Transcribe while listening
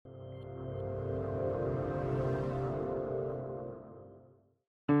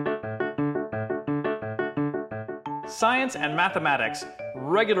Science and mathematics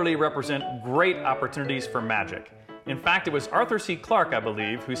regularly represent great opportunities for magic. In fact, it was Arthur C. Clarke, I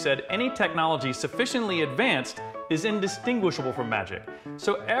believe, who said any technology sufficiently advanced is indistinguishable from magic.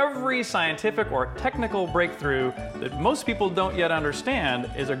 So every scientific or technical breakthrough that most people don't yet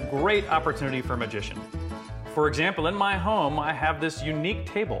understand is a great opportunity for a magician. For example, in my home, I have this unique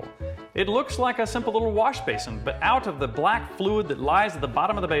table. It looks like a simple little wash basin, but out of the black fluid that lies at the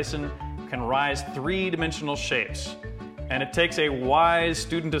bottom of the basin can rise three-dimensional shapes. And it takes a wise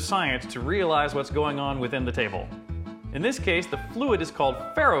student of science to realize what's going on within the table. In this case, the fluid is called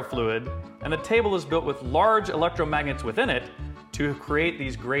ferrofluid, and the table is built with large electromagnets within it to create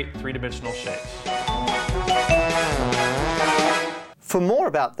these great three-dimensional shapes. For more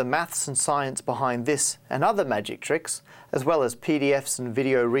about the maths and science behind this and other magic tricks, as well as PDFs and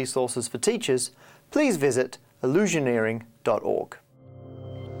video resources for teachers, please visit Illusioneering.org.